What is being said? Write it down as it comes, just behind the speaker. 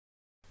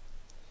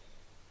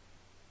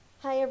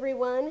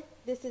everyone,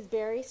 this is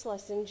Barry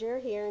Schlesinger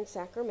here in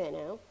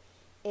Sacramento,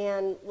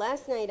 and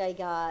last night I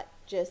got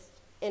just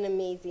an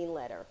amazing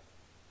letter,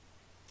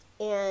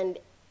 and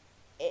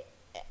it,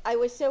 I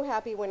was so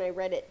happy when I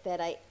read it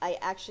that I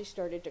actually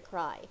started to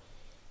cry.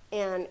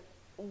 And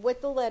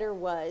what the letter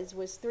was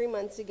 3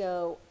 months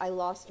ago I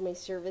lost my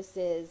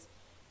services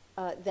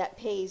that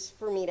pays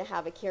for me to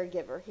have a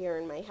caregiver here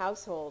in my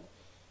household,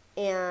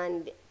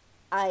 and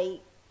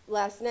I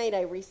last night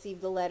I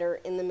received the letter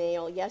in the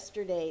mail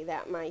yesterday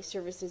that my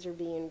services are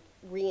being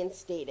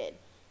reinstated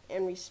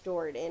and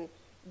restored, and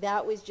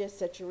that was just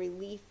such a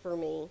relief for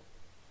me.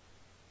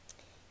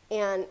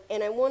 And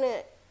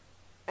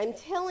I'm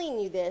telling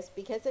you this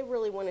because I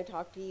really want to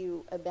talk to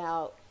you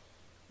about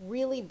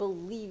really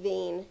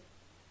believing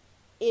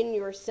in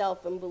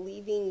yourself and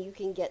believing you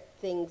can get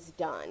things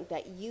done,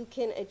 that you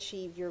can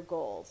achieve your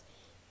goals.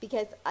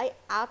 Because I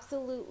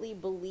absolutely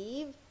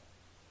believe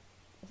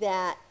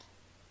that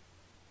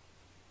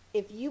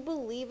if you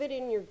believe it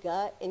in your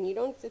gut and you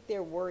don't sit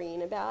there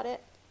worrying about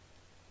it,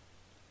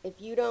 if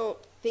you don't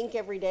think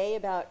every day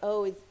about,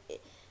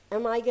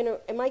 am I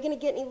gonna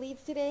get any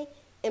leads today?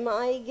 Am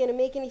I gonna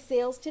make any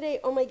sales today?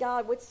 Oh my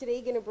God, what's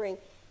today gonna bring?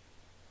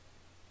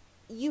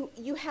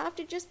 You have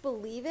to just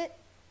believe it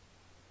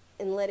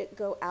and let it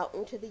go out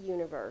into the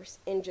universe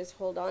and just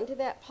hold on to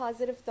that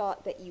positive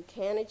thought that you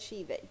can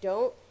achieve it.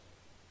 Don't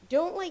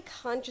like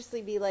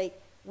consciously be like,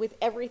 with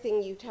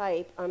everything you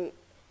type,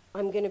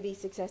 I'm going to be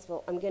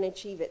successful. I'm going to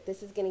achieve it.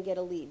 This is going to get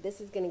a lead.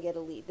 This is going to get a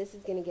lead. This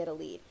is going to get a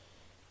lead.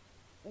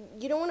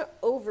 You don't want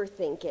to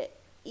overthink it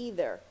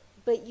either,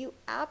 but you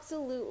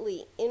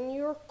absolutely, in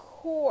your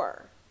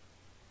core,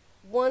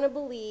 want to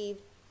believe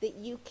that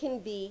you can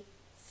be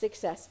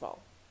successful.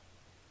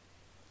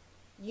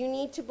 You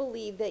need to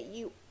believe that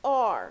you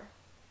are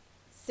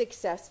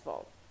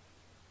successful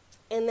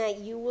and that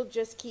you will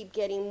just keep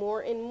getting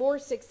more and more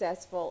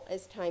successful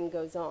as time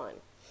goes on.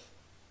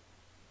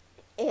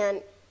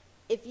 And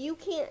if you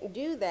can't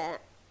do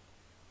that,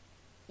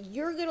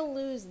 you're going to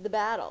lose the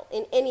battle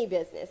in any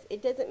business.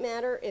 It doesn't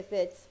matter if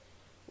it's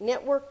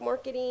network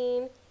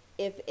marketing,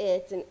 if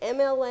it's an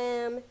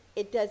MLM,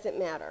 it doesn't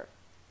matter.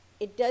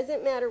 It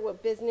doesn't matter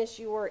what business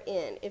you are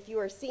in. If you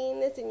are seeing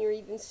this and you're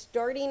even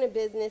starting a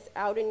business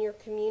out in your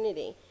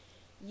community,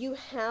 you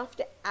have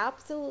to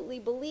absolutely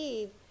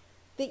believe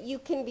that you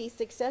can be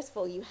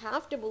successful. You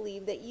have to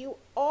believe that you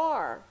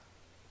are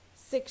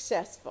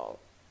successful.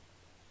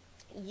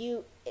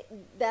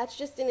 That's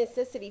just a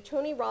necessity.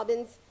 Tony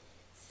Robbins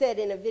said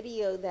in a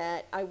video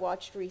that I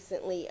watched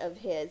recently of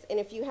his, and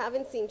if you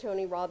haven't seen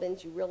Tony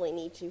Robbins, you really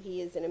need to.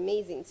 He is an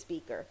amazing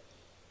speaker.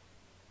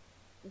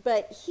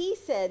 But he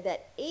said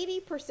that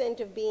 80%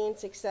 of being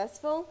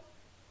successful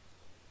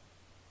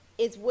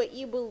is what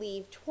you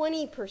believe,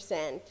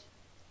 20%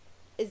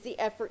 is the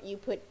effort you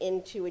put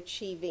into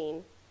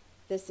achieving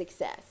the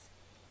success.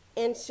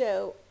 And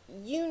so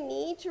you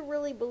need to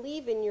really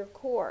believe in your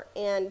core,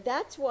 and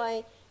that's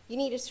why you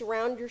need to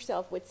surround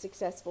yourself with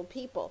successful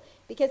people,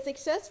 because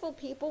successful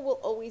people will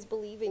always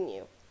believe in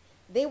you.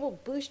 They will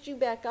boost you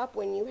back up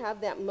when you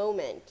have that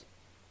moment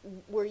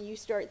where you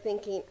start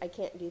thinking, I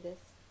can't do this.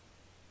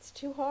 It's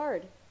too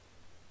hard.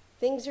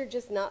 Things are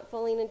just not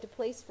falling into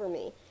place for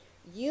me.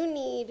 You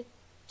need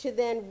to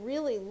then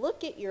really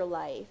look at your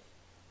life,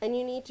 and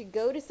you need to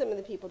go to some of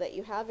the people that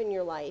you have in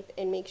your life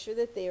and make sure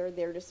that they are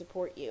there to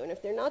support you. And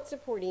if they're not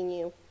supporting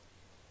you,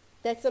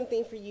 that's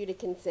something for you to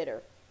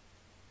consider.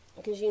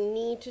 Because you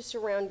need to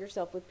surround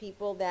yourself with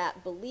people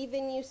that believe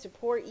in you,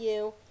 support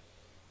you,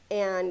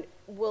 and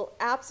will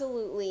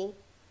absolutely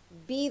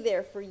be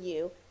there for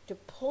you to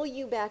pull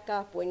you back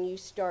up when you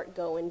start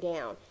going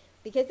down.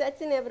 Because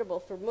that's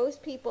inevitable for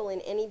most people in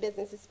any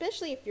business,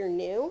 especially if you're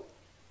new.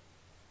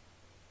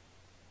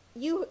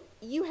 You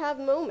have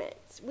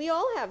moments. We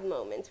all have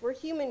moments. We're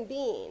human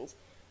beings.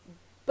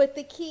 But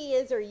the key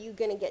is, are you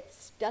going to get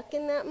stuck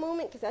in that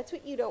moment? Because that's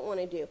what you don't want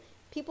to do.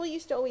 People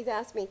used to always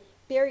ask me,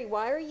 Barry,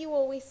 why are you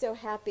always so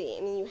happy?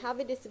 I mean, you have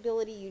a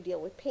disability, you deal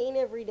with pain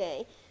every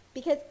day.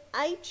 Because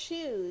I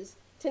choose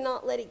to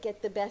not let it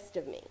get the best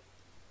of me.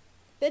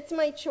 That's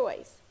my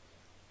choice.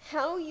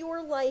 How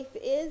your life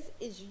is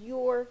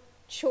your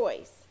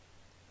choice.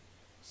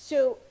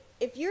 So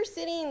if you're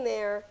sitting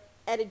there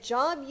at a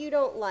job you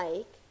don't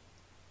like,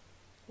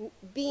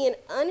 being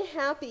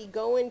unhappy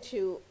going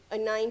to a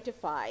 9 to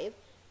 5,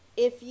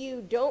 if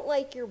you don't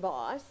like your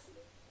boss,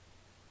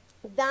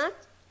 that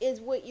is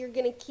what you're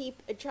going to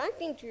keep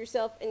attracting to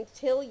yourself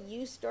until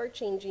you start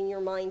changing your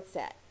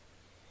mindset.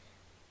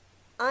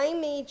 I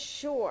made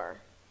sure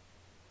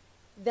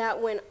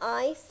that when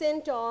I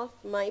sent off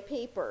my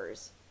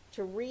papers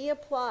to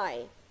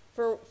reapply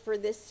for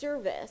this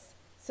service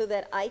so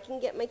that I can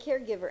get my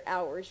caregiver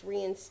hours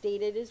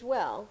reinstated as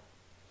well,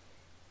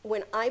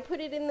 when I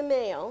put it in the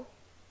mail,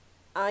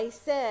 I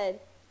said,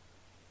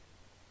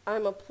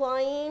 I'm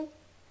applying.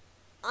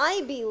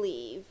 I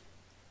believe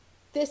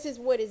this is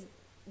what is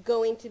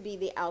going to be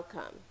the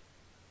outcome.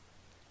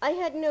 I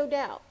had no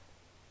doubt.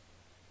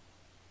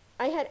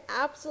 I had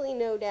absolutely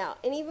no doubt.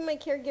 And even my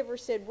caregiver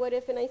said, what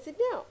if? And I said,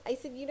 no. I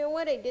said, you know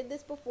what? I did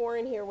this before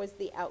and here was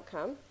the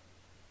outcome.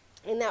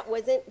 And that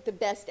wasn't the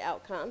best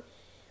outcome,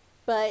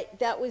 but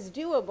that was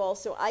doable.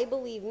 So I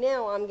believe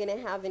now I'm going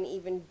to have an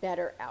even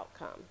better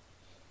outcome.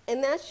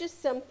 And that's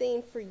just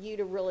something for you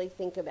to really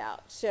think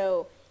about.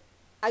 So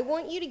I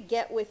want you to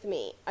get with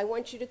me. I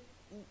want you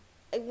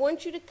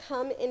to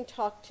come and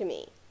talk to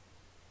me.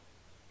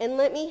 And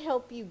let me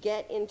help you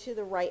get into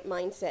the right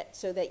mindset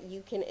so that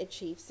you can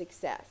achieve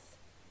success.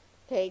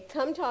 Okay,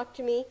 come talk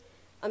to me.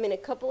 I'm in a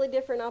couple of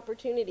different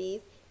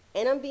opportunities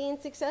and I'm being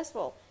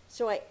successful.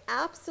 So I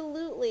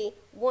absolutely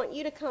want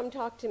you to come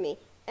talk to me.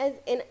 And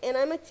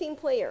I'm a team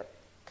player.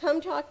 Come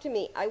talk to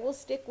me. I will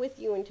stick with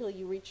you until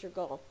you reach your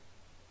goal.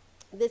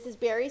 This is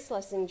Barry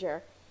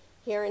Schlesinger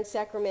here in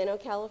Sacramento,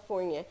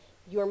 California,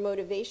 your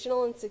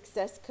motivational and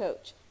success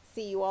coach.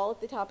 See you all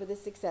at the top of the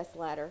success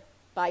ladder.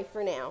 Bye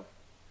for now.